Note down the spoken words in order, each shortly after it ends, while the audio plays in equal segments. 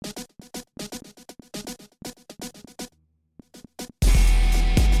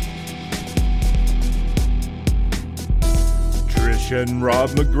Trish and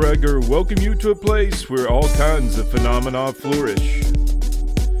Rob McGregor welcome you to a place where all kinds of phenomena flourish.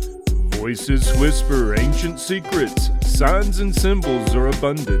 Voices whisper ancient secrets, signs and symbols are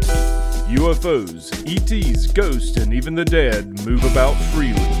abundant. UFOs, ETs, ghosts, and even the dead move about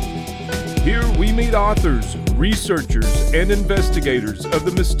freely. Here we meet authors, researchers, and investigators of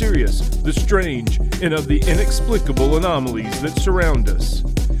the mysterious, the strange, and of the inexplicable anomalies that surround us.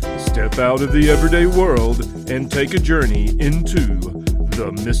 Step out of the everyday world and take a journey into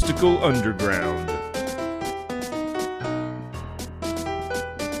the mystical underground.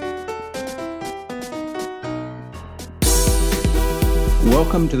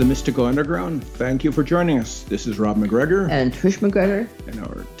 Welcome to the Mystical Underground. Thank you for joining us. This is Rob McGregor. And Trish McGregor. And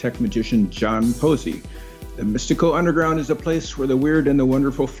our tech magician, John Posey. The Mystical Underground is a place where the weird and the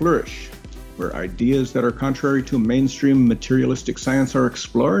wonderful flourish, where ideas that are contrary to mainstream materialistic science are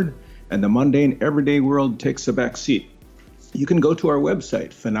explored, and the mundane everyday world takes a back seat. You can go to our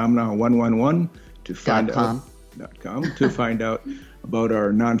website, phenomena111, to find out about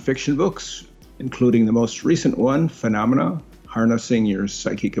our nonfiction books, including the most recent one, Phenomena, Harnessing Your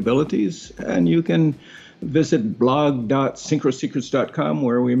Psychic Abilities. And you can visit blog.synchrosecrets.com,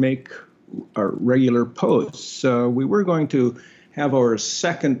 where we make our regular posts. We were going to have our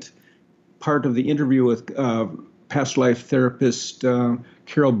second part of the interview with past life therapist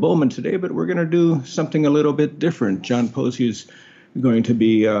Carol Bowman today, but we're going to do something a little bit different. John Posey is going to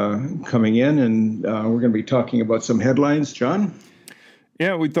be coming in, and we're going to be talking about some headlines. John?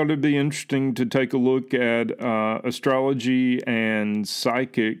 Yeah, we thought it'd be interesting to take a look at astrology and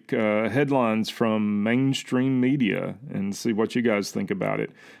psychic headlines from mainstream media and see what you guys think about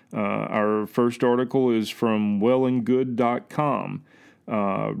it. Our first article is from wellandgood.com,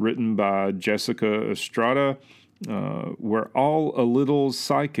 written by Jessica Estrada. We're all a little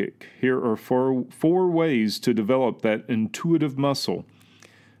psychic. Here are four ways to develop that intuitive muscle.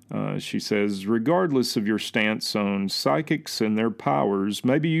 She says, regardless of your stance on psychics and their powers,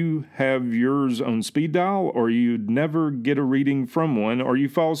 maybe you have yours on speed dial, or you'd never get a reading from one, or you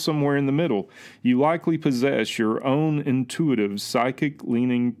fall somewhere in the middle. You likely possess your own intuitive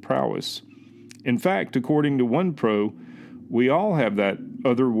psychic-leaning prowess. In fact, according to one pro, we all have that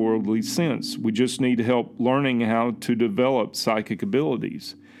otherworldly sense. We just need help learning how to develop psychic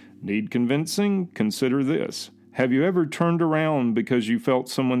abilities. Need convincing? Consider this. Have you ever turned around because you felt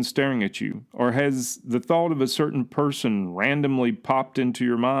someone staring at you? Or has the thought of a certain person randomly popped into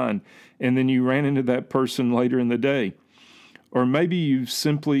your mind and then you ran into that person later in the day? Or maybe you've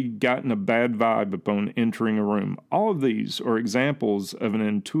simply gotten a bad vibe upon entering a room. All of these are examples of an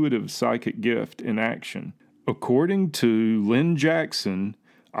intuitive psychic gift in action. According to Lynn Jackson,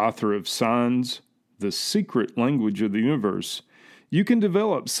 author of Signs, The Secret Language of the Universe, you can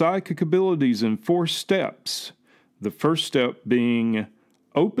develop psychic abilities in 4 steps. The first step being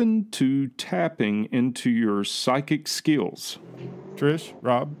open to tapping into your psychic skills. Trish,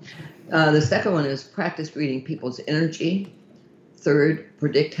 Rob? The second one is practice reading people's energy. Third,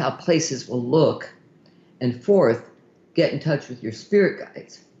 predict how places will look. And fourth, get in touch with your spirit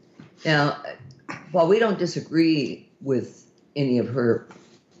guides. Now, while we don't disagree with any of her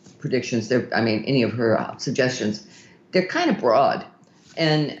predictions, any of her suggestions, they're kind of broad.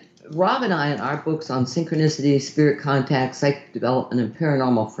 And Rob and I, in our books on synchronicity, spirit contact, psychic development, and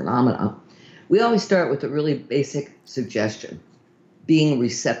paranormal phenomena, we always start with a really basic suggestion: being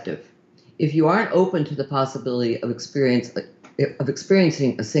receptive. If you aren't open to the possibility of experiencing a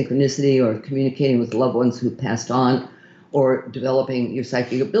synchronicity or communicating with loved ones who passed on or developing your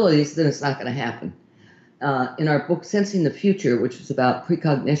psychic abilities, then it's not going to happen. In our book, Sensing the Future, which is about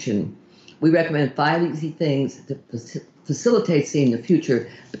precognition, we recommend 5 easy things to facilitate seeing the future.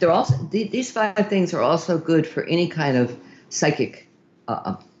 But they're also these 5 things are also good for any kind of psychic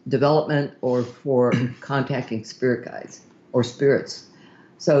development or for contacting spirit guides or spirits.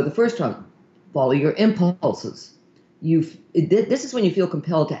 So the first one, follow your impulses. This is when you feel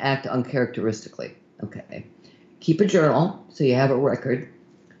compelled to act uncharacteristically. Okay. Keep a journal so you have a record.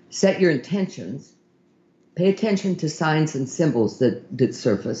 Set your intentions. Pay attention to signs and symbols that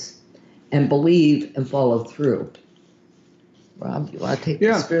surface, and believe and follow through. Rob, you want to take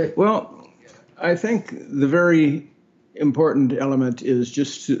the spirit? Well, I think the very important element is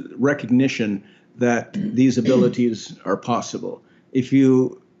just recognition that these abilities are possible. If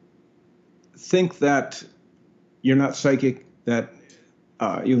you think that you're not psychic, that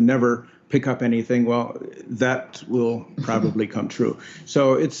you never pick up anything, well, that will probably come true.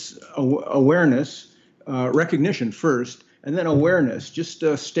 So it's awareness, recognition first, and then awareness, just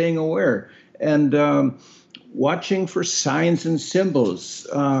staying aware. And watching for signs and symbols.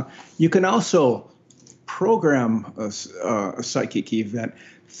 You can also program a psychic event.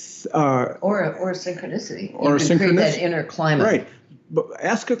 Or a synchronicity. Or you can create that inner climate. Right. But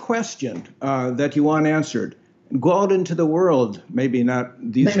ask a question that you want answered. Go out into the world. Maybe not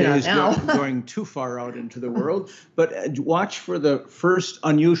these days, going too far out into the world, but watch for the first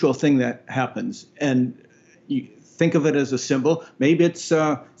unusual thing that happens. And you think of it as a symbol. Maybe it's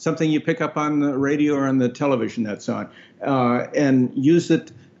something you pick up on the radio or on the television that's on, and use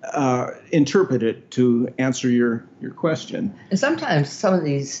it, interpret it to answer your question. And sometimes some of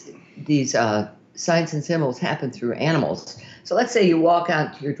these signs and symbols happen through animals. So let's say you walk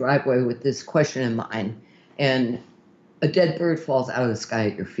out to your driveway with this question in mind, and a dead bird falls out of the sky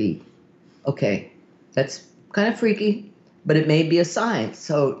at your feet. Okay, that's kind of freaky, but it may be a sign.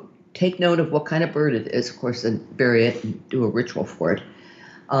 So take note of what kind of bird it is, of course, and bury it and do a ritual for it.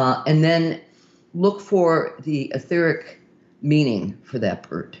 And then look for the etheric meaning for that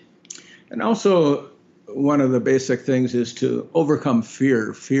bird. And also, one of the basic things is to overcome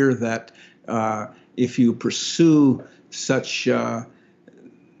fear that if you pursue such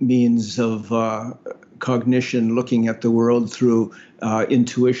means of cognition, looking at the world through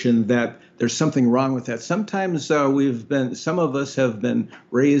intuition, that there's something wrong with that. Sometimes some of us have been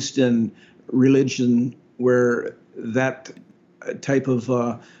raised in religion where that type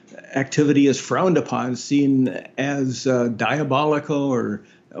of activity is frowned upon, seen as diabolical or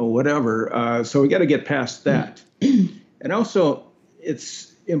whatever. So we got to get past that. And also,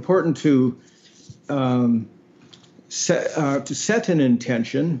 it's important to set an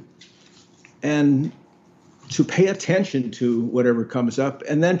intention and to pay attention to whatever comes up,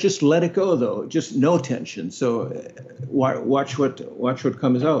 and then just let it go, though. Just no tension. So watch what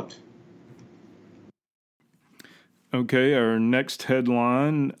comes out. Okay, our next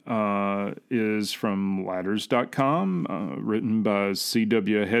headline is from Ladders.com, written by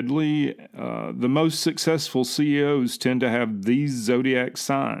C.W. Headley. The most successful CEOs tend to have these zodiac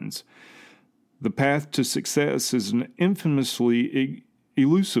signs. The path to success is an infamously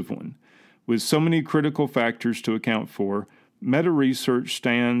elusive one. With so many critical factors to account for, meta-research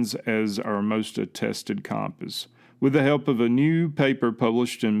stands as our most attested compass. With the help of a new paper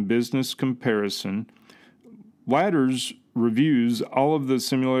published in Business Comparison, Ladders reviews all of the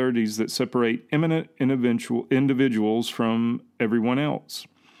similarities that separate eminent individuals from everyone else.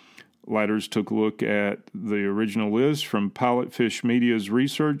 Ladders took a look at the original list from Pilot Fish Media's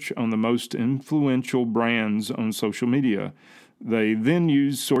research on the most influential brands on social media. They then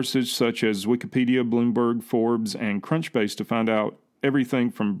used sources such as Wikipedia, Bloomberg, Forbes, and Crunchbase to find out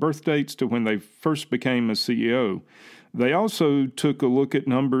everything from birth dates to when they first became a CEO. They also took a look at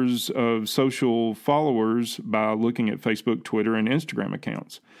numbers of social followers by looking at Facebook, Twitter, and Instagram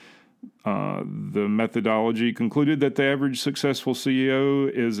accounts. The methodology concluded that the average successful CEO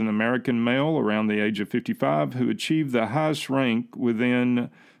is an American male around the age of 55 who achieved the highest rank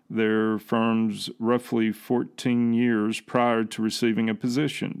within their firm's roughly 14 years prior to receiving a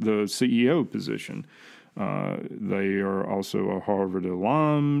position, the CEO position. They are also a Harvard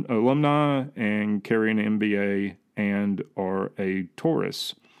alumni and carry an MBA and are a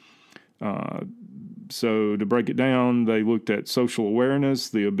Taurus. So to break it down, they looked at social awareness,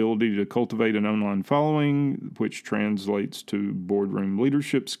 the ability to cultivate an online following, which translates to boardroom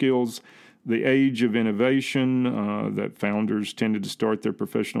leadership skills, the age of innovation, that founders tended to start their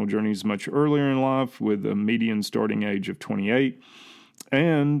professional journeys much earlier in life with a median starting age of 28,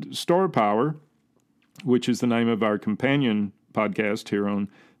 and star power, which is the name of our companion podcast here on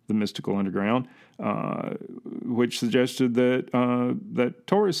the Mystical Underground, which suggested that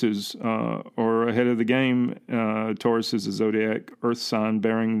Tauruses are ahead of the game. Taurus is a zodiac earth sign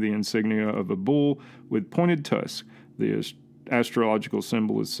bearing the insignia of a bull with pointed tusks. The astrological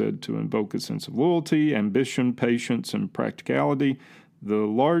symbol is said to invoke a sense of loyalty, ambition, patience, and practicality. The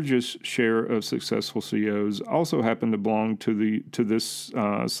largest share of successful CEOs also happen to belong to this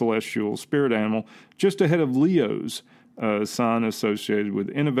celestial spirit animal, just ahead of Leo's, sign associated with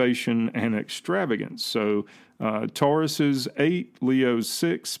innovation and extravagance. So Taurus is 8, Leo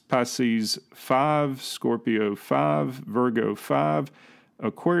 6, Pisces 5, Scorpio 5, Virgo 5,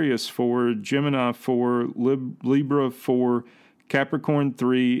 Aquarius 4, Gemini 4, Libra 4, Capricorn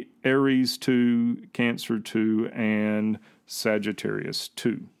 3, Aries 2, Cancer 2, and Sagittarius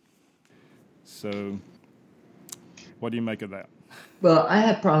 2. So what do you make of that? Well, I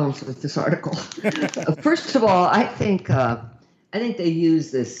have problems with this article. First of all, I think they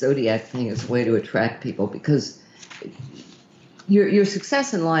use this zodiac thing as a way to attract people, because your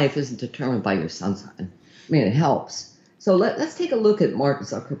success in life isn't determined by your sun sign. I mean, it helps. So let's take a look at Mark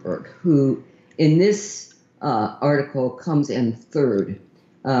Zuckerberg, who in this article comes in third.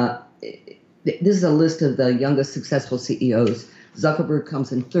 this is a list of the youngest successful CEOs. Zuckerberg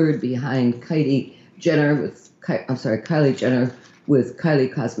comes in third behind Kylie Jenner with Kylie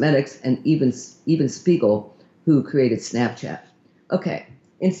Cosmetics, and even Spiegel, who created Snapchat. Okay,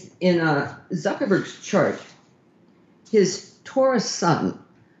 in Zuckerberg's chart, his Taurus sun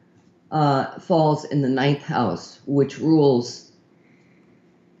falls in the 9th house, which rules,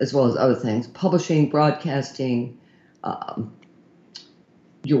 as well as other things, publishing, broadcasting,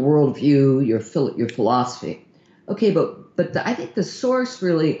 your worldview, your philosophy. Okay, but I think the source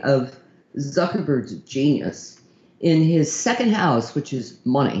really of Zuckerberg's genius in his 2nd house, which is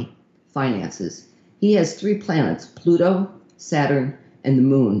money, finances, he has 3 planets: Pluto, Saturn, and the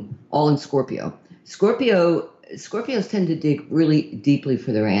Moon, all in Scorpio. Scorpios tend to dig really deeply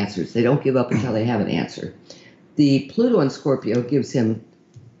for their answers. They don't give up until they have an answer. The Pluto in Scorpio gives him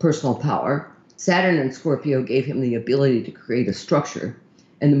personal power. Saturn in Scorpio gave him the ability to create a structure.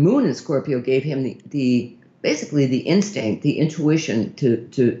 And the Moon in Scorpio gave him basically the instinct, the intuition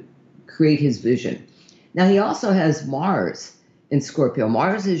to create his vision. Now, he also has Mars in Scorpio.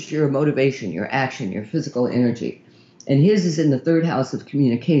 Mars is your motivation, your action, your physical energy. And his is in the 3rd house of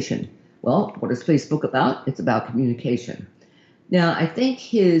communication. Well, what is Facebook about? It's about communication. Now, I think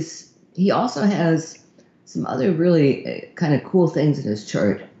he also has some other really kind of cool things in his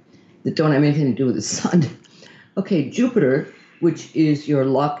chart that don't have anything to do with the sun. Okay, Jupiter, which is your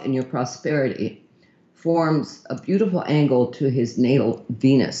luck and your prosperity, forms a beautiful angle to his natal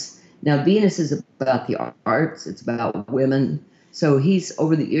Venus. Now, Venus is about the arts. It's about women. So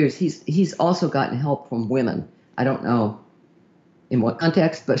over the years, he's also gotten help from women. I don't know in what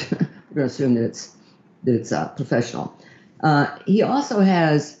context, but we're going to assume that it's professional. He also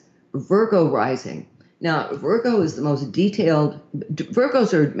has Virgo rising. Now, Virgo is the most detailed.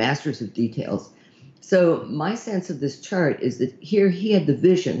 Virgos are masters of details. So my sense of this chart is that here he had the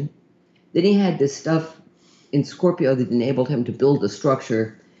vision. Then he had this stuff in Scorpio that enabled him to build a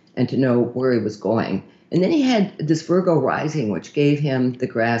structure and to know where he was going. And then he had this Virgo rising, which gave him the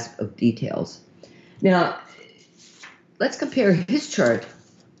grasp of details. Now, let's compare his chart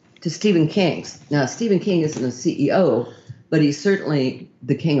to Stephen King's. Now, Stephen King isn't a CEO, but he's certainly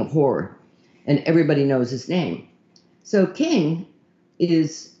the king of horror, and everybody knows his name. So King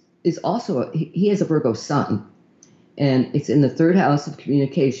is also, he has a Virgo sun, and it's in the 3rd house of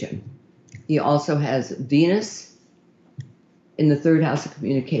communication. He also has Venus in the 3rd house of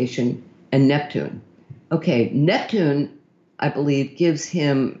communication and Neptune. Okay, Neptune, I believe, gives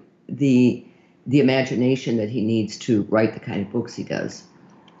him the imagination that he needs to write the kind of books he does.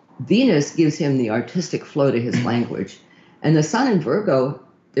 Venus gives him the artistic flow to his language. And the sun in Virgo,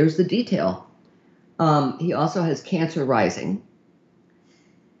 there's the detail. He also has Cancer rising.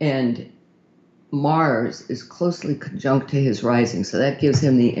 And Mars is closely conjunct to his rising. So that gives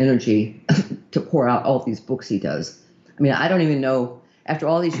him the energy to pour out all these books he does. I mean, I don't even know, after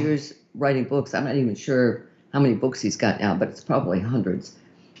all these years writing books, I'm not even sure how many books he's got now, but it's probably hundreds.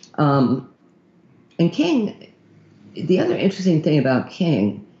 And King, the other interesting thing about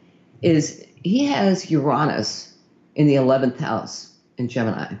King is he has Uranus in the 11th house in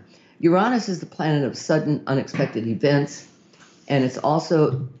Gemini. Uranus is the planet of sudden, unexpected events, and it's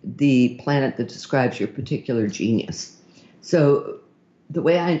also the planet that describes your particular genius. So the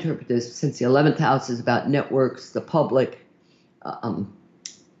way I interpret this, since the 11th house is about networks, the public,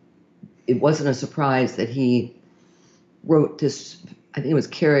 it wasn't a surprise that he wrote this. I think it was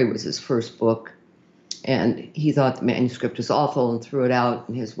Carrie was his first book, and he thought the manuscript was awful and threw it out,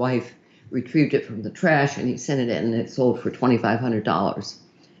 and his wife retrieved it from the trash, and he sent it in, and it sold for $2,500.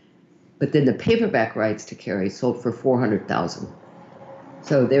 But then the paperback rights to Carrie sold for $400,000.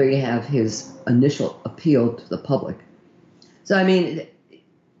 So there you have his initial appeal to the public. So I mean,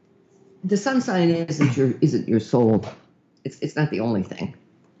 the sun sign isn't your soul. It's not the only thing.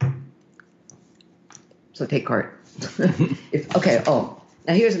 So take heart.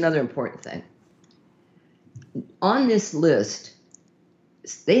 Now here's another important thing. On this list,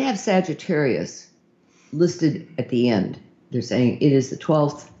 they have Sagittarius listed at the end. They're saying it is the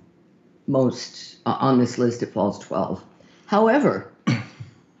 12th most, on this list it falls 12. However,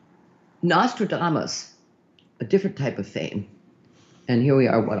 Nostradamus, a different type of fame, and here we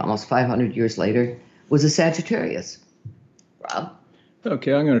are, almost 500 years later, was a Sagittarius. Rob?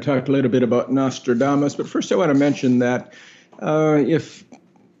 Okay, I'm going to talk a little bit about Nostradamus, but first I want to mention that if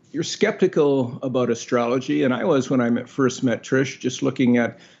you're skeptical about astrology, and I was when I first met Trish, just looking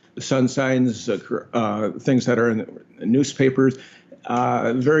at the sun signs, things that are in the newspapers,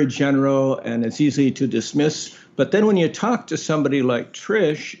 very general, and it's easy to dismiss. But then when you talk to somebody like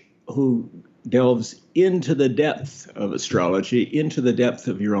Trish, who delves into the depth of astrology, into the depth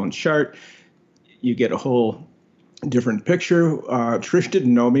of your own chart, you get a whole different picture. Trish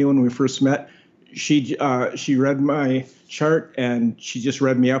didn't know me when we first met. She read my chart, and she just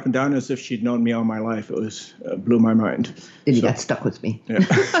read me up and down as if she'd known me all my life. It was blew my mind. Then you got stuck with me.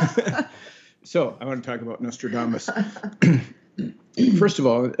 Yeah. So I want to talk about Nostradamus. First of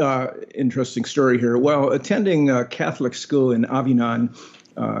all, interesting story here. While attending Catholic school in Avignon,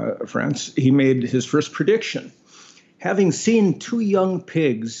 France, he made his first prediction. Having seen two young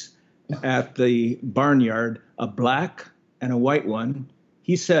pigs at the barnyard, a black and a white one,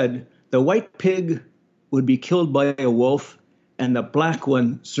 he said the white pig would be killed by a wolf and the black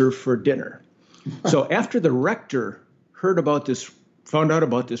one served for dinner. So after the rector found out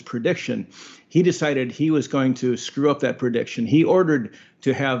about this prediction, he decided he was going to screw up that prediction. He ordered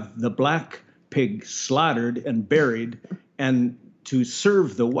to have the black pig slaughtered and buried and to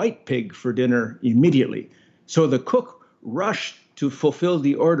serve the white pig for dinner immediately. So the cook rushed to fulfill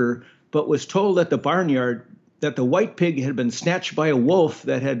the order, but was told at the barnyard that the white pig had been snatched by a wolf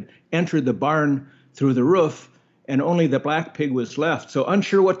that had entered the barn through the roof, and only the black pig was left. So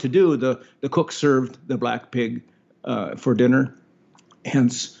unsure what to do, the cook served the black pig for dinner,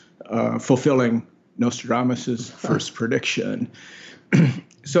 hence fulfilling Nostradamus's first prediction.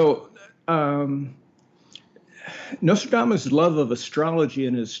 So Nostradamus' love of astrology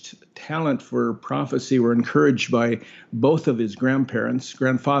and his talent for prophecy were encouraged by both of his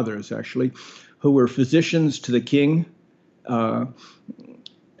grandfathers actually, who were physicians to the king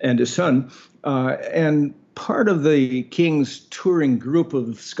and his son, and part of the king's touring group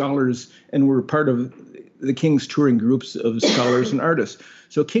of scholars, and were part of the king's touring groups of scholars and artists.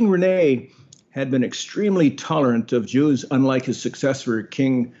 So King Rene had been extremely tolerant of Jews, unlike his successor,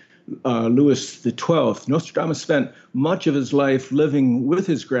 King Louis XII. Nostradamus spent much of his life living with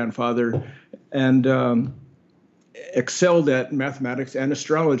his grandfather and excelled at mathematics and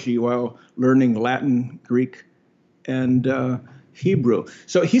astrology while learning Latin, Greek, and Hebrew.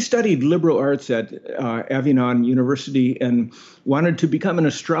 So he studied liberal arts at Avignon University and wanted to become an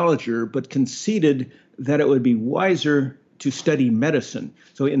astrologer, but conceded that it would be wiser to study medicine.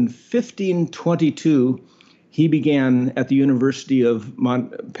 So in 1522, he began at the University of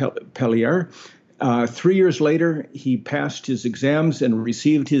Montpellier. 3 years later, he passed his exams and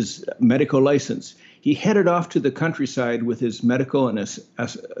received his medical license. He headed off to the countryside with his medical and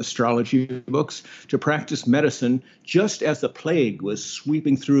astrology books to practice medicine just as the plague was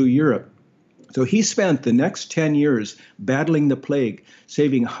sweeping through Europe. So he spent the next 10 years battling the plague,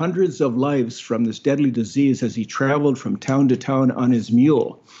 saving hundreds of lives from this deadly disease as he traveled from town to town on his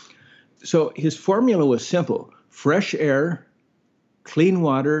mule. So his formula was simple: fresh air, clean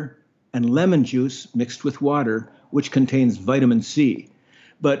water, and lemon juice mixed with water, which contains vitamin C.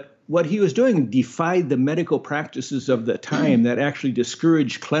 But what he was doing defied the medical practices of the time that actually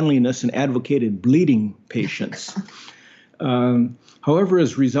discouraged cleanliness and advocated bleeding patients. However,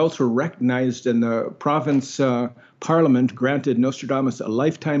 his results were recognized, and the province parliament granted Nostradamus a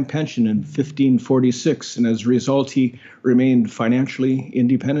lifetime pension in 1546, and as a result, he remained financially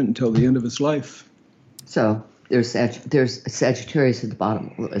independent until the end of his life. So there's Sagittarius at the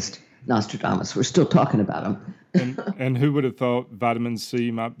bottom of the list. Nostradamus. We're still talking about him. and who would have thought vitamin C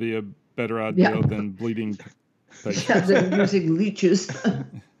might be a better idea than bleeding patients? Yeah, than using leeches.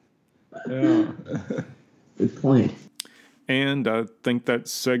 Yeah. Good point. And I think that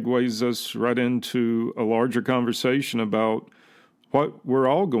segues us right into a larger conversation about what we're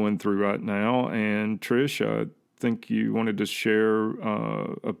all going through right now. And Trish, I think you wanted to share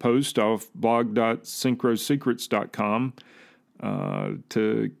a post off blog.synchrosecrets.com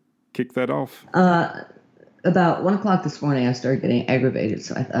to kick that off. About 1 o'clock this morning, I started getting aggravated.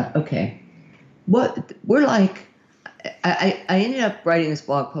 So I thought, okay, we're like, I ended up writing this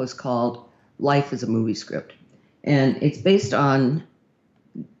blog post called Life is a Movie Script. And it's based on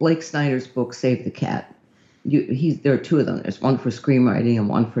Blake Snyder's book, Save the Cat. There are two of them. There's one for screenwriting and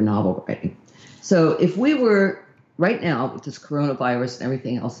one for novel writing. So if we were, right now, with this coronavirus and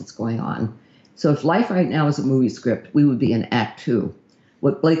everything else that's going on, so if life right now is a movie script, we would be in Act 2.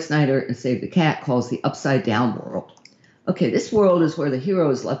 What Blake Snyder in Save the Cat calls the upside down world. Okay, this world is where the hero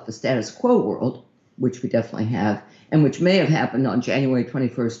has left the status quo world, which we definitely have, and which may have happened on January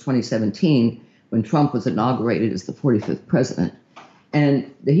 21st, 2017, when Trump was inaugurated as the 45th president.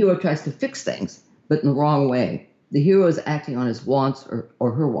 And the hero tries to fix things, but in the wrong way. The hero is acting on his wants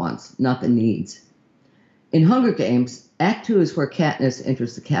or her wants, not the needs. In Hunger Games, Act 2 is where Katniss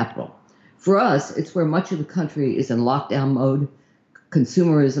enters the Capitol. For us, it's where much of the country is in lockdown mode,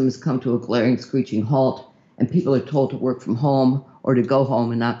 consumerism has come to a glaring, screeching halt, and people are told to work from home or to go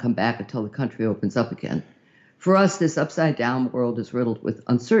home and not come back until the country opens up again. For us, this upside-down world is riddled with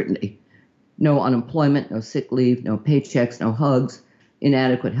uncertainty. No unemployment, no sick leave, no paychecks, no hugs,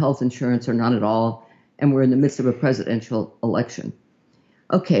 inadequate health insurance or none at all. And we're in the midst of a presidential election.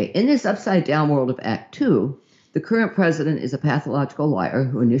 Okay, in this upside down world of Act Two, the current president is a pathological liar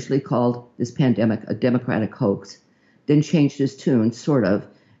who initially called this pandemic a Democratic hoax, then changed his tune, sort of,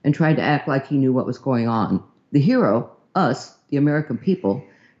 and tried to act like he knew what was going on. The hero, us, the American people,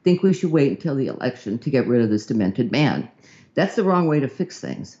 think we should wait until the election to get rid of this demented man. That's the wrong way to fix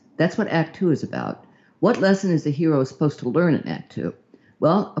things. That's what Act Two is about. What lesson is the hero supposed to learn in Act Two?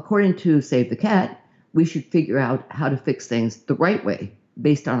 Well, according to Save the Cat, we should figure out how to fix things the right way,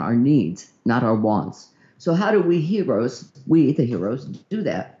 based on our needs, not our wants. So how do we the heroes, do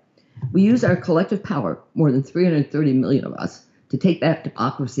that? We use our collective power, more than 330 million of us, to take back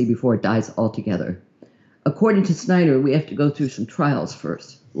democracy before it dies altogether. According to Snyder, we have to go through some trials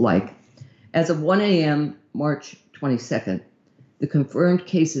first, like, as of 1 a.m. March 22nd, the confirmed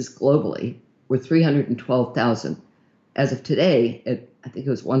cases globally were 312,000. As of today, I think it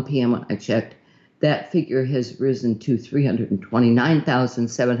was 1 p.m. when I checked, that figure has risen to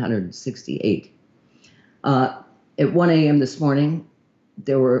 329,768. At 1 a.m. this morning,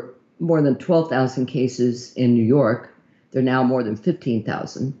 there were more than 12,000 cases in New York. There are now more than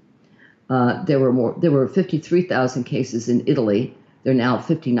 15,000. There were 53,000 cases in Italy. There are now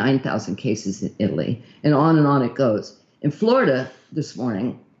 59,000 cases in Italy, and on it goes. In Florida this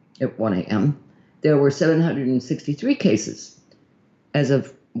morning at 1 a.m., there were 763 cases. As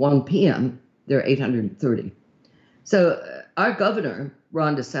of 1 p.m., there are 830. So our governor,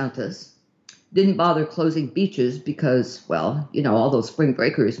 Ron DeSantis, didn't bother closing beaches because, well, all those spring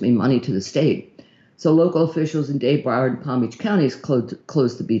breakers mean money to the state. So local officials in Dade, Broward, and Palm Beach counties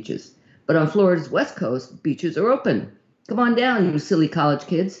closed the beaches. But on Florida's west coast, beaches are open. Come on down, you silly college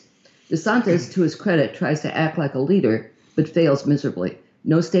kids. DeSantis, to his credit, tries to act like a leader, but fails miserably.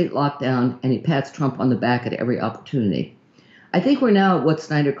 No state lockdown, and he pats Trump on the back at every opportunity. I think we're now at what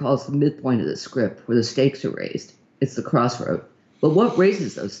Snyder calls the midpoint of the script, where the stakes are raised. It's the crossroad. But what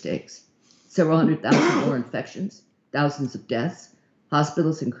raises those stakes? Several 100,000 more infections, thousands of deaths,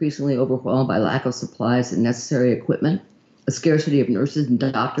 hospitals increasingly overwhelmed by lack of supplies and necessary equipment, a scarcity of nurses and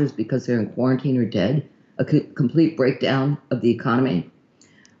doctors because they're in quarantine or dead, a complete breakdown of the economy.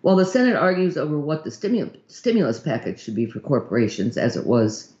 While the Senate argues over what the stimulus package should be for corporations, as it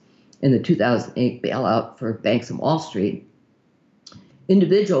was in the 2008 bailout for banks and Wall Street,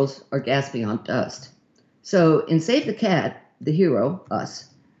 individuals are gasping on dust. So in Save the Cat, the hero, us,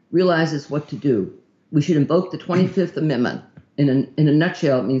 realizes what to do. We should invoke the 25th Amendment. In a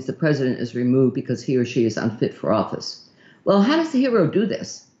nutshell, it means the president is removed because he or she is unfit for office. Well, how does the hero do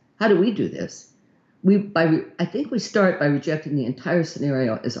this? How do we do this? I think we start by rejecting the entire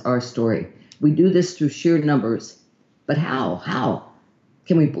scenario as our story. We do this through sheer numbers. But how? How?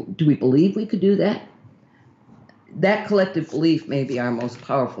 Do we believe we could do that? That collective belief may be our most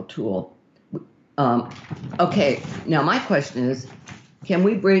powerful tool. Okay, now my question is, can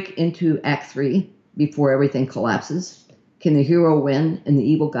we break into Act 3 before everything collapses? Can the hero win and the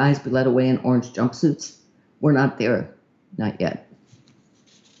evil guys be led away in orange jumpsuits? We're not there. Not yet.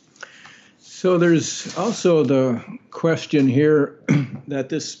 So there's also the question here that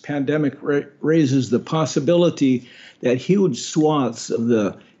this pandemic raises the possibility that huge swaths of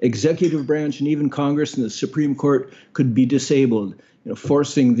the executive branch and even Congress and the Supreme Court could be disabled,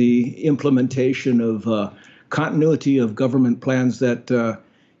 forcing the implementation of continuity of government plans that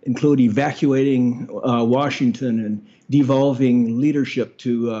include evacuating Washington and devolving leadership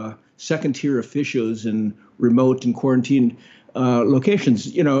to second-tier officials in remote and quarantined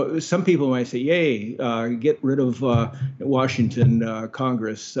locations. Some people might say, yay, get rid of Washington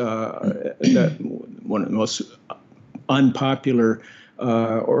Congress, that one of the most unpopular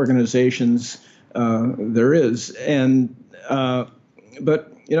organizations there is.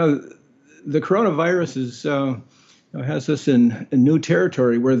 But the coronavirus has us in new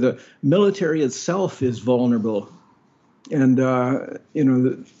territory where the military itself is vulnerable. And,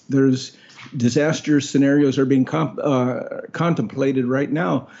 there's disaster scenarios are being contemplated right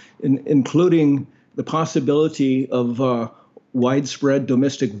now, including the possibility of widespread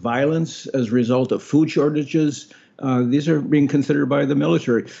domestic violence as a result of food shortages. These are being considered by the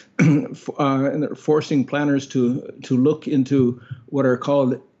military, and they're forcing planners to look into what are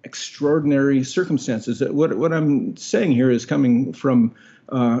called extraordinary circumstances. What I'm saying here is coming from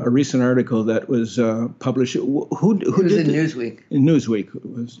a recent article that was published. Who it was did in Newsweek. In Newsweek, it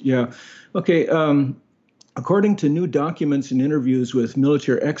was, yeah. Okay. According to new documents and interviews with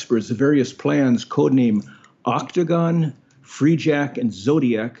military experts, the various plans, codename Octagon, Freejack, and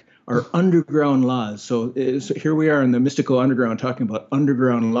Zodiac, are underground laws. So here we are in the mystical underground talking about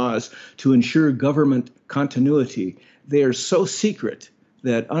underground laws to ensure government continuity. They are so secret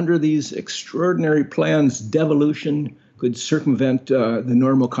that under these extraordinary plans, devolution could circumvent the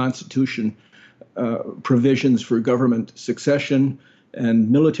normal constitution provisions for government succession, and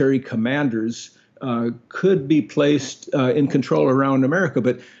military commanders could be placed in control around America.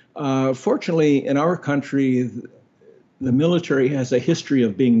 But fortunately, in our country, the military has a history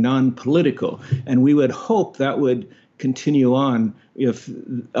of being non-political, and we would hope that would continue on if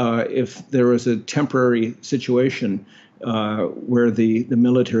there was a temporary situation where the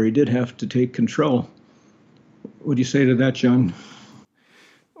military did have to take control. What do you say to that, John?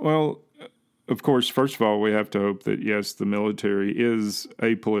 Well, of course, first of all, we have to hope that, yes, the military is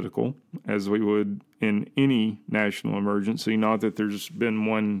apolitical, as we would in any national emergency. Not that there's been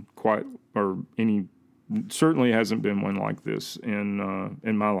one certainly hasn't been one like this in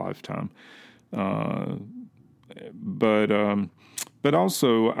my lifetime. But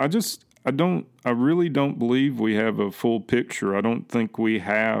also, I really don't believe we have a full picture. I don't think we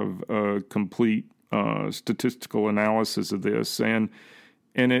have a complete statistical analysis of this, and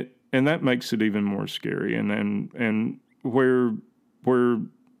that makes it even more scary. And where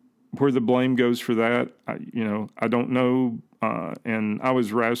the blame goes for that, I don't know. And I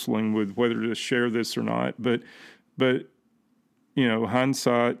was wrestling with whether to share this or not, but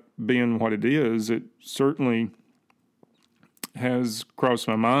hindsight being what it is, it certainly has crossed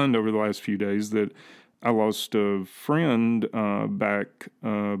my mind over the last few days that I lost a friend back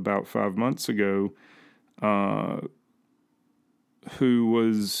about 5 months ago, who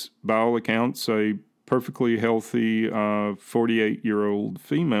was, by all accounts, a perfectly healthy 48-year-old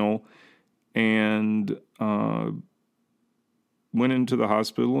female, and went into the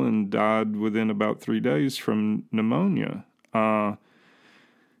hospital and died within about 3 days from pneumonia. Now,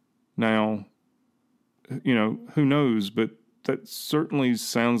 who knows, but that certainly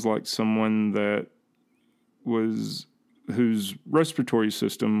sounds like someone whose respiratory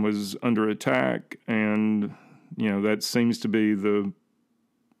system was under attack, and that seems to be the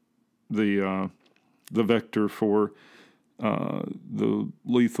vector for the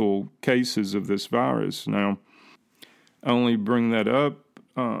lethal cases of this virus. Now, I only bring that up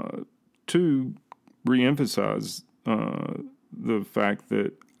to reemphasize the fact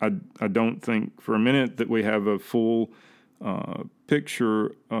that I don't think for a minute that we have a full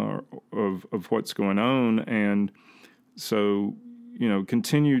picture of what's going on, and so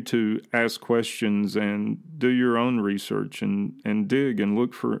continue to ask questions and do your own research and dig and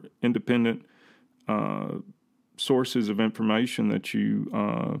look for independent sources of information that you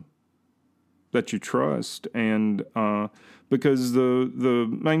trust, and because the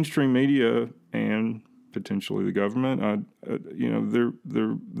mainstream media and potentially the government,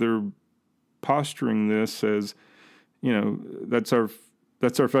 they're posturing this as that's our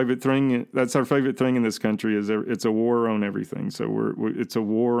favorite thing. That's our favorite thing in this country is it's a war on everything. So it's a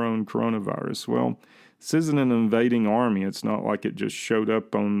war on coronavirus. Well, this isn't an invading army. It's not like it just showed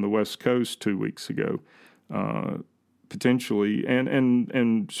up on the West Coast 2 weeks ago. Potentially,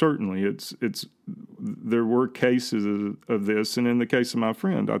 and certainly, it's there were cases of this, and in the case of my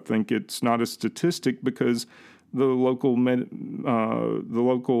friend, I think it's not a statistic because the local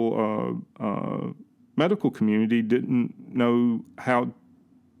medical community didn't know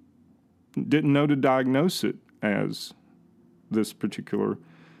to diagnose it as this particular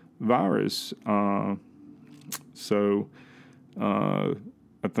virus. So I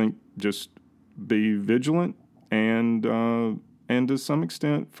think just be vigilant. And to some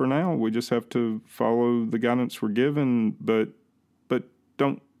extent, for now, we just have to follow the guidance we're given, but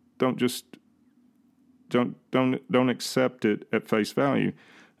don't accept it at face value.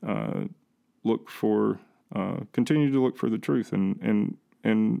 Continue to look for the truth, and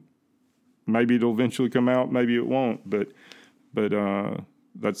maybe it'll eventually come out, maybe it won't, but I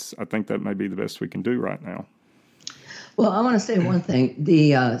think that may be the best we can do right now. Well, I want to say one thing: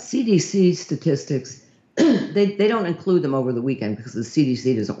 the CDC statistics. They don't include them over the weekend because the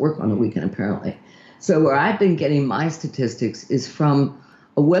CDC doesn't work on the weekend, apparently. So where I've been getting my statistics is from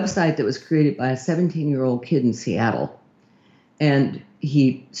a website that was created by a 17-year-old kid in Seattle. And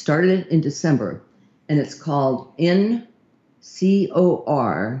he started it in December, and it's called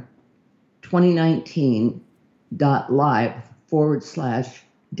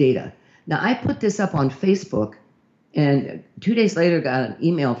ncor2019.live/data. Now, I put this up on Facebook, and 2 days later got an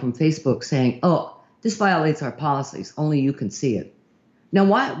email from Facebook saying, oh, this violates our policies. Only you can see it. Now,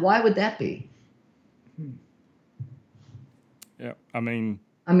 why would that be? Yeah, I mean,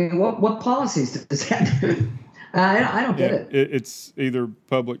 what policies does that do? I don't get it. It's either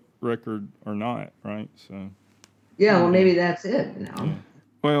public record or not, right? So. Yeah, well, maybe that's it. Yeah.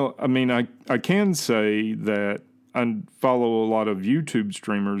 Well, I mean, I can say that I follow a lot of YouTube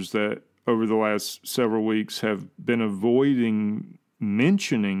streamers that over the last several weeks have been avoiding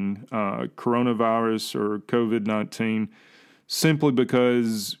mentioning coronavirus or COVID-19 simply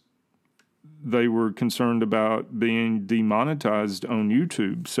because they were concerned about being demonetized on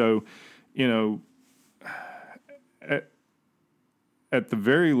YouTube. So, at the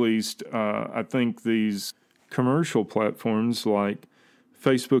very least, I think these commercial platforms like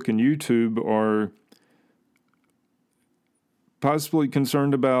Facebook and YouTube are possibly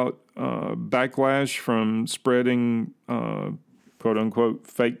concerned about backlash from spreading quote unquote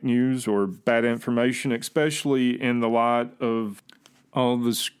fake news or bad information, especially in the light of all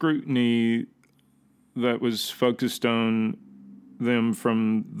the scrutiny that was focused on them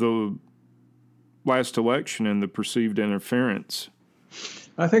from the last election and the perceived interference.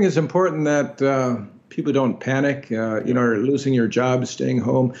 I think it's important that people don't panic, or losing your job, staying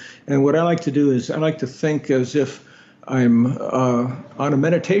home. And what I like to do is I like to think as if I'm on a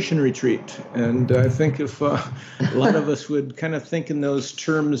meditation retreat. And I think if a lot of us would kind of think in those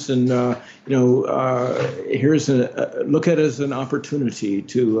terms and, here's look at it as an opportunity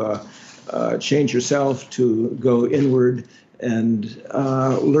to change yourself, to go inward and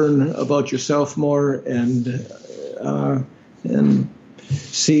learn about yourself more and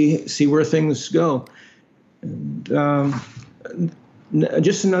see where things go. And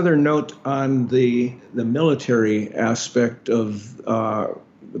just another note on the military aspect of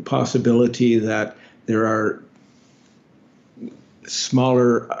the possibility that there are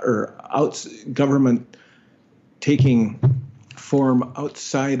smaller or government taking form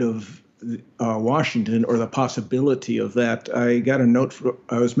outside of Washington, or the possibility of that. I got a note.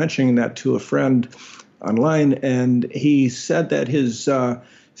 I was mentioning that to a friend online, and he said that his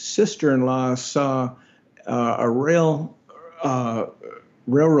sister-in-law saw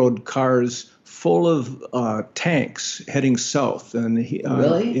railroad cars full of tanks heading south, and he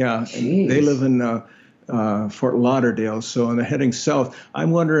really, yeah, and they live in Fort Lauderdale, so they're heading south. I'm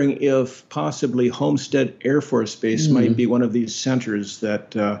wondering if possibly Homestead Air Force Base might be one of these centers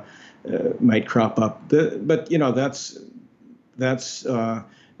that might crop up. But that's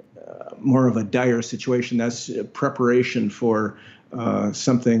more of a dire situation. That's preparation for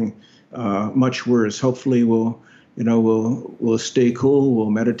something much worse. Hopefully, we'll stay cool,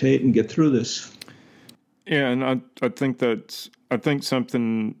 we'll meditate, and get through this. Yeah, and I think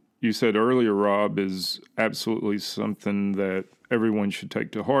something you said earlier, Rob, is absolutely something that everyone should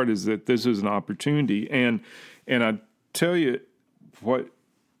take to heart. Is that this is an opportunity, and I tell you what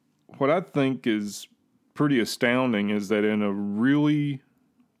I think is pretty astounding is that in a really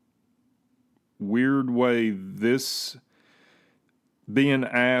weird way, this being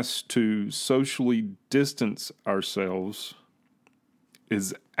asked to socially distance ourselves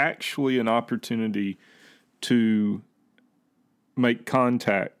is actually an opportunity to make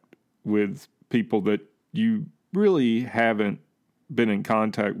contact with people that you really haven't been in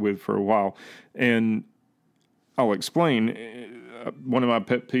contact with for a while. And I'll explain. One of my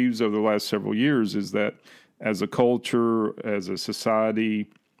pet peeves over the last several years is that as a culture, as a society,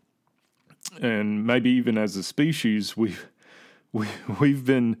 and maybe even as a species, we've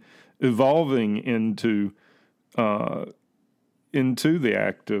been evolving into the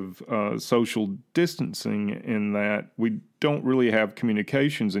act of social distancing, in that we don't really have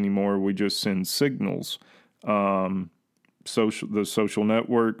communications anymore. We just send signals. The social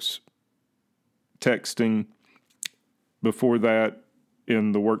networks, texting, before that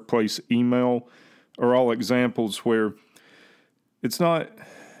in the workplace, email, are all examples where it's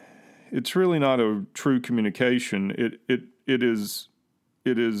really not a true communication. It's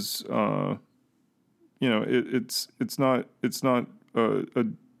not a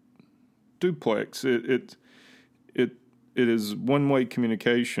duplex. It is one-way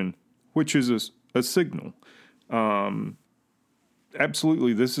communication, which is a signal.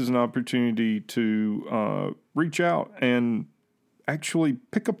 Absolutely, this is an opportunity to reach out and actually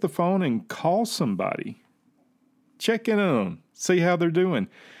pick up the phone and call somebody. Check in on them, see how they're doing.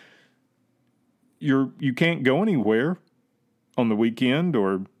 You can't go anywhere on the weekend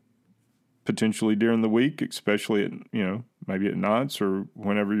or potentially during the week, especially at, maybe at nights or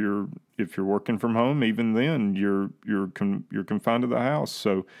whenever if you're working from home. Even then, you're confined to the house.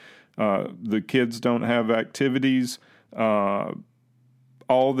 So the kids don't have activities.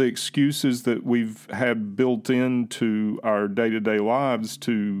 All the excuses that we've had built into our day-to-day lives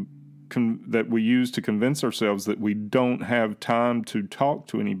that we use to convince ourselves that we don't have time to talk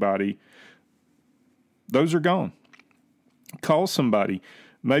to anybody, those are gone. Call somebody,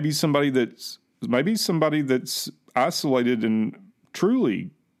 maybe somebody that's isolated and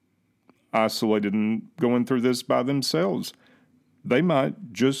truly isolated and going through this by themselves. They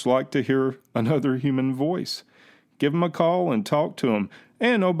might just like to hear another human voice. Give them a call and talk to them.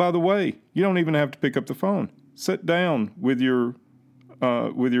 And, oh, by the way, you don't even have to pick up the phone. Sit down with your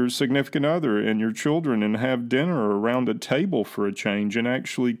significant other and your children and have dinner around a table for a change and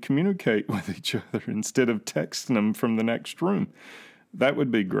actually communicate with each other instead of texting them from the next room. That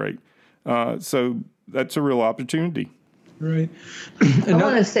would be great. So that's a real opportunity. Right. I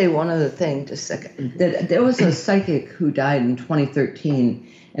want to say one other thing, just a second. That there was a psychic who died in 2013,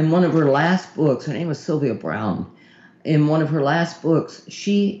 and one of her last books, her name was Sylvia Brown. In one of her last books,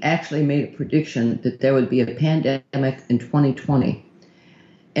 she actually made a prediction that there would be a pandemic in 2020.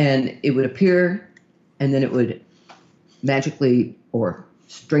 And it would appear, and then it would magically or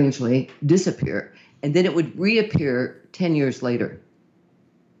strangely disappear. And then it would reappear 10 years later.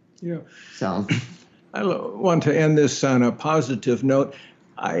 Yeah. So I want to end this on a positive note.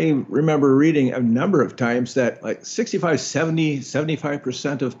 I remember reading a number of times that like 65, 70,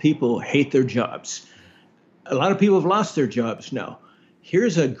 75% of people hate their jobs. A lot of people have lost their jobs now.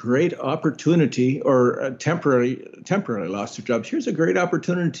 Here's a great opportunity, or temporarily lost their jobs. Here's a great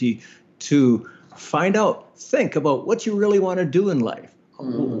opportunity to find out, think about what you really want to do in life.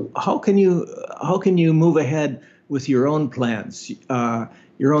 How can you move ahead with your own plans,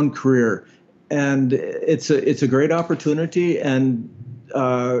 your own career? And it's a great opportunity, and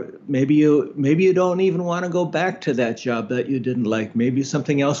maybe you don't even want to go back to that job that you didn't like. Maybe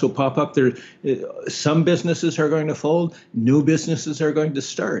something else will pop up. There, some businesses are going to fold. New businesses are going to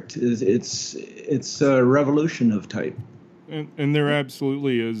start. It's a revolution of type. And there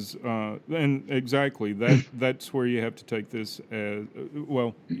absolutely is, and exactly that's where you have to take this as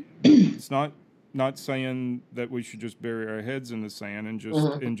well. It's not saying that we should just bury our heads in the sand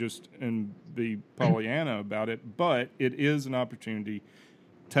and be Pollyanna about it, but it is an opportunity.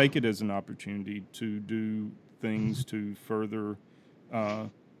 Take it as an opportunity to do things to further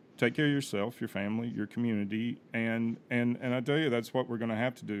take care of yourself, your family, your community, and I tell you, that's what we're going to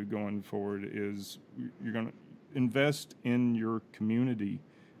have to do going forward. Is you're going to invest in your community.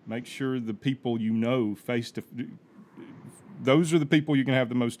 Make sure the people you know those are the people you can have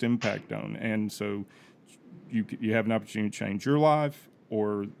the most impact on. And so you have an opportunity to change your life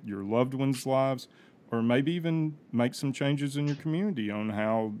or your loved ones' lives, or maybe even make some changes in your community on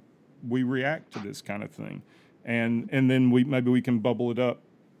how we react to this kind of thing. And then maybe we can bubble it up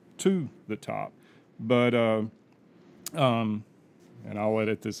to the top. But and I'll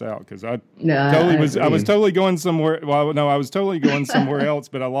edit this out because I was totally going somewhere. Well, no, I was totally going somewhere else,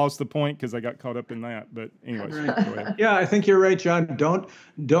 but I lost the point because I got caught up in that. But anyways, go ahead. Yeah, I think you're right, John.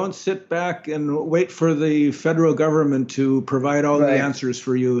 Don't sit back and wait for the federal government to provide all the answers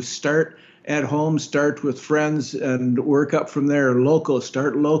for you. Start at home, start with friends, and work up from there.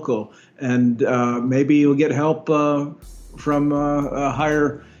 Start local, and maybe you'll get help from a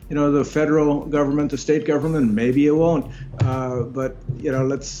higher. The federal government, the state government, maybe you won't. But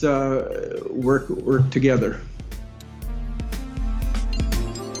let's work together.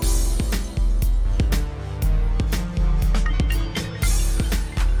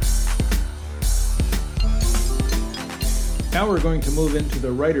 Now we're going to move into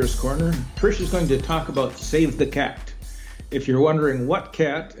the Writer's Corner. Trish is going to talk about Save the Cat. If you're wondering what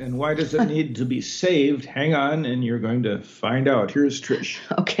cat and why does it need to be saved, hang on and you're going to find out. Here's Trish.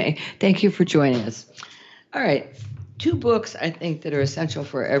 Okay, thank you for joining us. All right, 2 books I think that are essential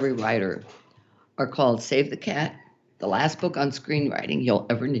for every writer are called Save the Cat, the last book on screenwriting you'll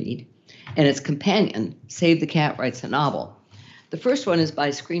ever need, and its companion, Save the Cat Writes a Novel. The first one is by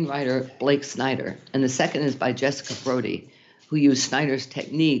screenwriter Blake Snyder, and the second is by Jessica Brody, who used Snyder's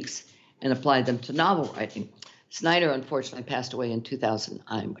techniques and applied them to novel writing. Snyder, unfortunately, passed away in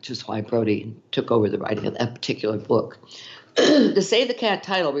 2009, which is why Brody took over the writing of that particular book. The Save the Cat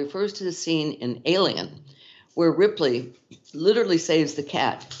title refers to the scene in Alien, where Ripley literally saves the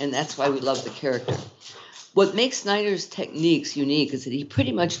cat, and that's why we love the character. What makes Snyder's techniques unique is that he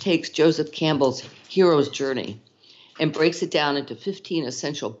pretty much takes Joseph Campbell's hero's journey and breaks it down into 15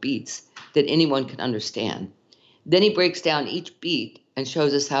 essential beats that anyone can understand. Then he breaks down each beat and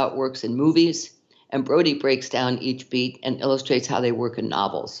shows us how it works in movies, and Brody breaks down each beat and illustrates how they work in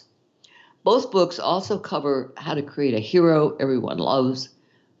novels. Both books also cover how to create a hero everyone loves,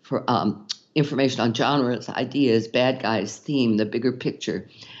 for information on genres, ideas, bad guys, theme, the bigger picture.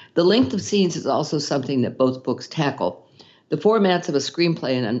 The length of scenes is also something that both books tackle. The formats of a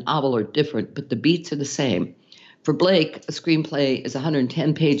screenplay and a novel are different, but the beats are the same. For Blake, a screenplay is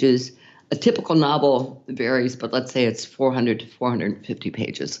 110 pages. A typical novel varies, but let's say it's 400 to 450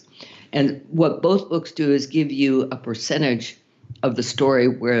 pages. And what both books do is give you a percentage of the story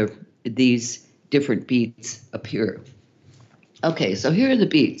where these different beats appear. Okay, so here are the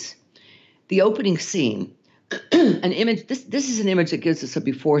beats. The opening scene, an image, this is an image that gives us a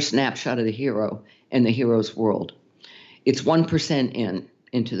before snapshot of the hero and the hero's world. It's 1%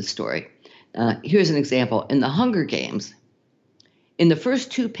 into the story. Here's an example. In the Hunger Games, in the first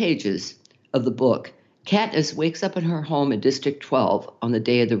 2 pages of the book, Katniss wakes up in her home in District 12 on the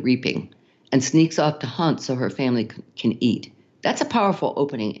day of the reaping and sneaks off to hunt so her family can eat. That's a powerful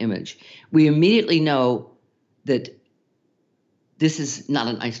opening image. We immediately know that this is not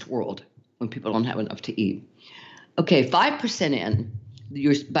a nice world when people don't have enough to eat. Okay, 5% in,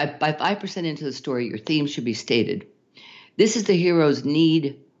 by 5% into the story, your theme should be stated. This is the hero's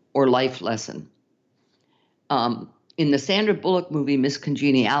need or life lesson. In the Sandra Bullock movie, Miss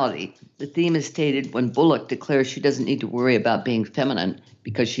Congeniality, the theme is stated when Bullock declares she doesn't need to worry about being feminine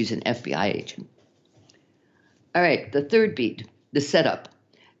because she's an FBI agent. All right, the third beat, the setup.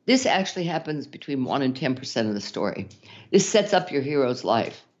 This actually happens between 1 and 10% of the story. This sets up your hero's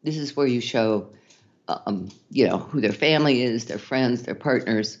life. This is where you show, who their family is, their friends, their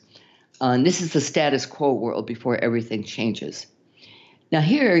partners. And this is the status quo world before everything changes. Now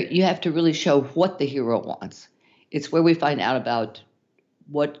here, you have to really show what the hero wants. It's where we find out about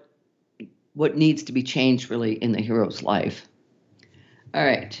what needs to be changed really in the hero's life. All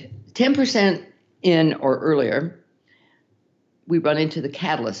right, 10% in or earlier, we run into the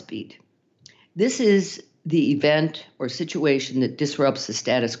catalyst beat. This is the event or situation that disrupts the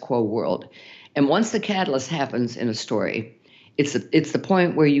status quo world. And once the catalyst happens in a story, it's the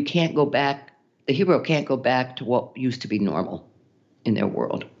point where you can't go back, the hero can't go back to what used to be normal in their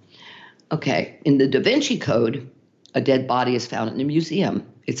world. Okay, in the Da Vinci Code, a dead body is found in a museum.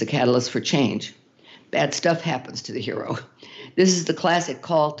 It's a catalyst for change. Bad stuff happens to the hero. This is the classic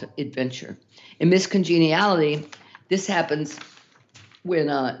call to adventure. In Miss Congeniality, this happens when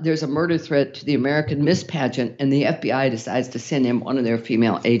there's a murder threat to the American Miss pageant and the FBI decides to send in one of their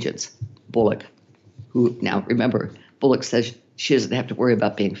female agents, Bullock, who now, remember, Bullock says she doesn't have to worry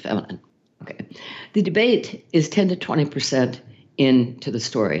about being feminine. Okay. The debate is 10 to 20% into the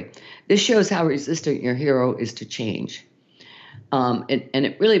story. This shows how resistant your hero is to change. And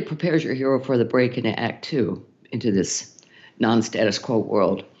it really prepares your hero for the break into Act 2, into this non-status quo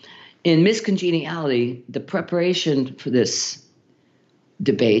world. In Miss Congeniality, the preparation for this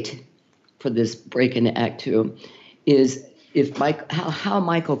debate, for this break into Act 2, is how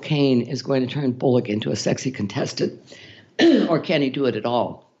Michael Caine is going to turn Bullock into a sexy contestant, or can he do it at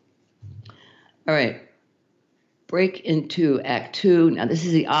all? All right. Break into Act 2. Now, this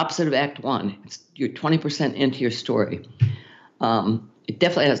is the opposite of Act 1. You're 20% into your story. It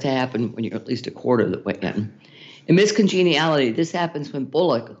definitely has to happen when you're at least a quarter of the way in. In Miss Congeniality, this happens when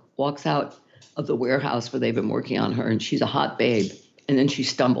Bullock walks out of the warehouse where they've been working on her, and she's a hot babe, and then she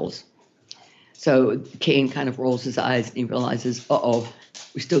stumbles. So Caine kind of rolls his eyes, and he realizes,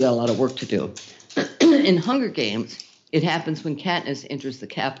 we still got a lot of work to do. In Hunger Games, it happens when Katniss enters the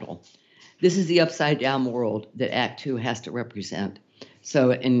Capitol. This is the upside-down world that Act 2 has to represent.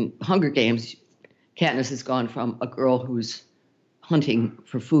 So in Hunger Games, Katniss has gone from a girl who's hunting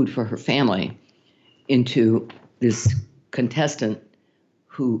for food for her family into this contestant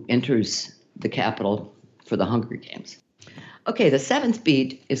who enters the Capitol for the Hunger Games. Okay, the seventh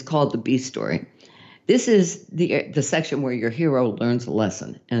beat is called the B story. This is the section where your hero learns a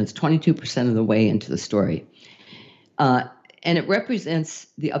lesson, and it's 22% of the way into the story. And it represents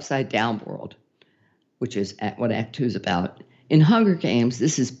the upside-down world, which is what Act 2 is about. In Hunger Games,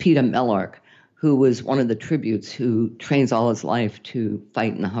 this is Peeta Mellark, who was one of the tributes who trains all his life to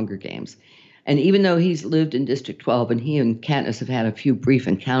fight in the Hunger Games. And even though he's lived in District 12 and he and Katniss have had a few brief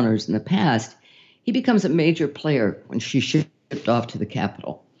encounters in the past, he becomes a major player when she's shipped off to the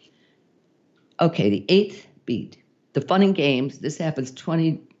Capitol. Okay, the eighth beat, the fun and games. This happens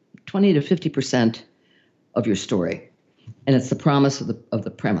 20 to 50% of your story. And it's the promise of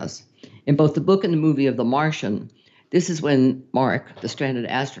the premise. In both the book and the movie of The Martian, this is when Mark, the stranded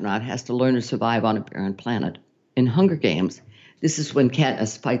astronaut, has to learn to survive on a barren planet. In Hunger Games, this is when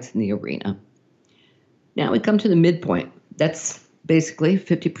Katniss fights in the arena. Now we come to the midpoint. That's basically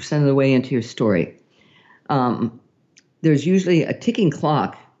 50% of the way into your story. There's usually a ticking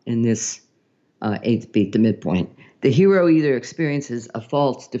clock in this eighth beat, the midpoint. The hero either experiences a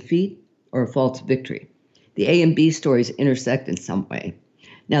false defeat or a false victory. The A and B stories intersect in some way.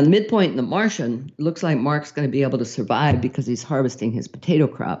 Now, the midpoint in The Martian looks like Mark's going to be able to survive because he's harvesting his potato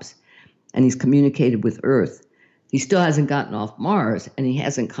crops and he's communicated with Earth He still hasn't gotten off Mars, and he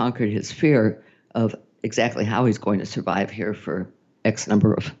hasn't conquered his fear of exactly how he's going to survive here for X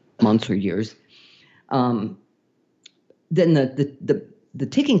number of months or years. Then the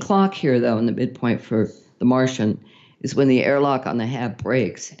ticking clock here, though, in the midpoint for the Martian is when the airlock on the Hab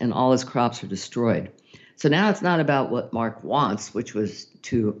breaks and all his crops are destroyed. So now it's not about what Mark wants, which was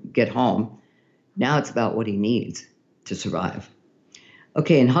to get home. Now it's about what he needs to survive.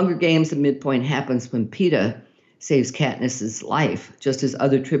 Okay, in Hunger Games, the midpoint happens when Peeta saves Katniss's life, just as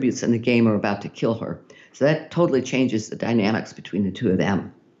other tributes in the game are about to kill her. So that totally changes the dynamics between the two of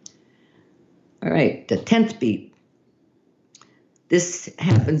them. All right, the 10th beat. This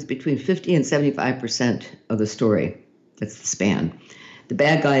happens between 50 and 75% of the story. That's the span. The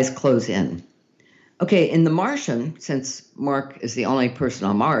bad guys close in. Okay, in The Martian, since Mark is the only person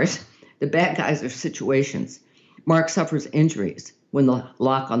on Mars, the bad guys are situations. Mark suffers injuries when the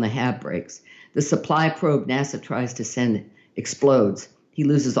lock on the Hab breaks. The supply probe NASA tries to send explodes. He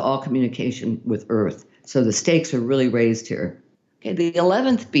loses all communication with Earth. So the stakes are really raised here. Okay, the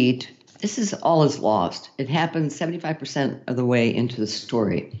 11th beat, this is all is lost. It happens 75% of the way into the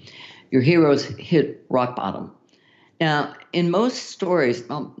story. Your heroes hit rock bottom. Now, in most stories,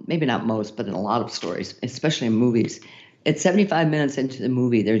 well, maybe not most, but in a lot of stories, especially in movies, at 75 minutes into the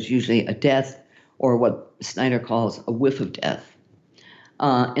movie, there's usually a death or what Snyder calls a whiff of death.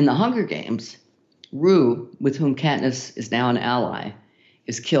 In the Hunger Games, Rue, with whom Katniss is now an ally,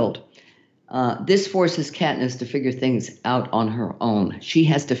 is killed. This forces Katniss to figure things out on her own. She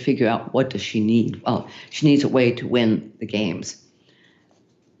has to figure out what does she need. Well, she needs a way to win the games.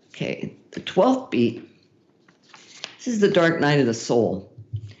 Okay, the 12th beat. This is the Dark Night of the Soul,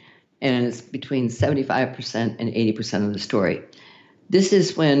 and it's between 75% and 80% of the story. This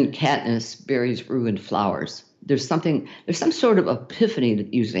is when Katniss buries Rue in flowers. There's some sort of epiphany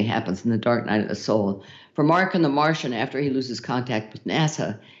that usually happens in the Dark Night of the Soul. For Mark and the Martian, after he loses contact with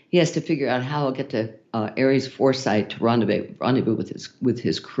NASA, he has to figure out how he'll get to Ares Foresight to rendezvous with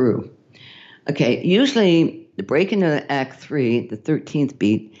his crew. Okay, usually the break into Act 3, the 13th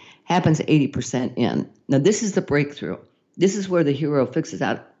beat, happens 80% in. Now, this is the breakthrough. This is where the hero figures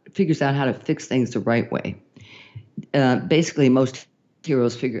out how to fix things the right way. Basically, most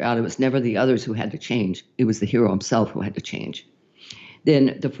heroes figure out it was never the others who had to change. It was the hero himself who had to change.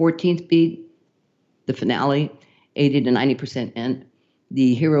 Then the 14th beat, the finale, 80 to 90% in.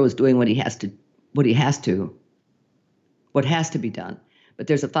 The hero is doing what has to be done. But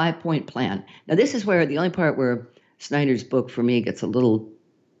there's a 5-point plan. Now, this is where the only part where Snyder's book for me gets a little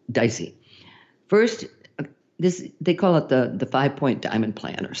dicey. First, they call it the 5-point diamond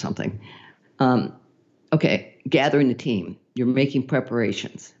plan or something. Okay, gathering the team. You're making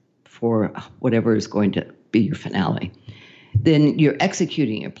preparations for whatever is going to be your finale. Then you're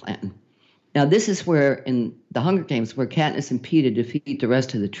executing your plan. Now, this is where, in the Hunger Games, where Katniss and Peeta defeat the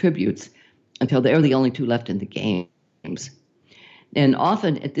rest of the tributes until they're the only two left in the games. And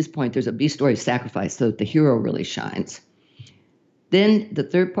often, at this point, there's a B-story sacrifice so that the hero really shines. Then, the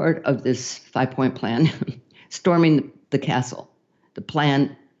third part of this 5-point plan, storming the castle. The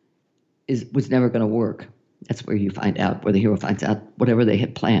plan was never going to work. That's where where the hero finds out whatever they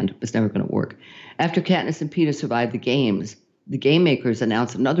had planned was never going to work. After Katniss and Peeta survive the games, the game makers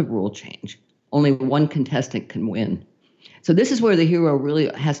announce another rule change. Only one contestant can win. So this is where the hero really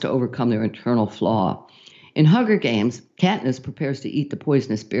has to overcome their internal flaw. In Hunger Games, Katniss prepares to eat the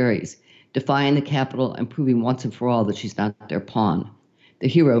poisonous berries, defying the Capitol and proving once and for all that she's not their pawn. The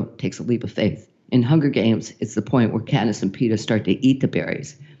hero takes a leap of faith. In Hunger Games, it's the point where Katniss and Peeta start to eat the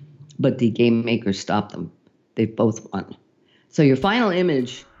berries, but the game makers stop them. They've both won. So your final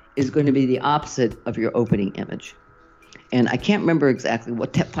image is going to be the opposite of your opening image. And I can't remember exactly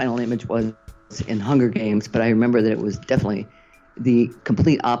what that final image was in Hunger Games, but I remember that it was definitely the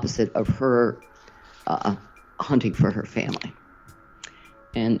complete opposite of her hunting for her family.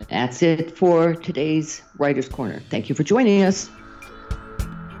 And that's it for today's Writer's Corner. Thank you for joining us.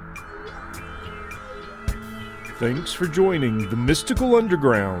 Thanks for joining the Mystical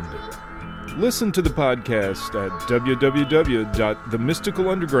Underground. Listen to the podcast at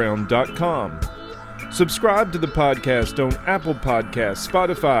www.themysticalunderground.com. Subscribe to the podcast on Apple Podcasts,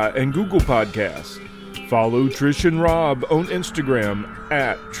 Spotify, and Google Podcasts. Follow Trish and Rob on Instagram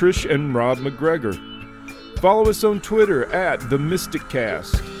at Trish and Rob McGregor. Follow us on Twitter at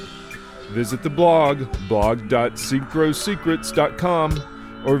TheMysticCast. Visit the blog,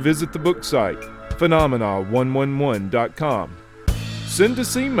 blog.synchrosecrets.com, or visit the book site, phenomena111.com. Send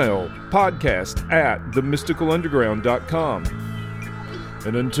us email, podcast@themysticalunderground.com.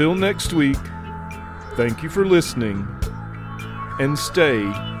 And until next week, thank you for listening, and stay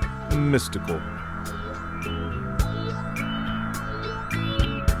mystical.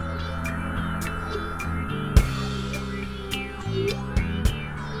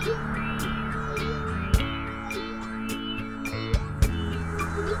 you.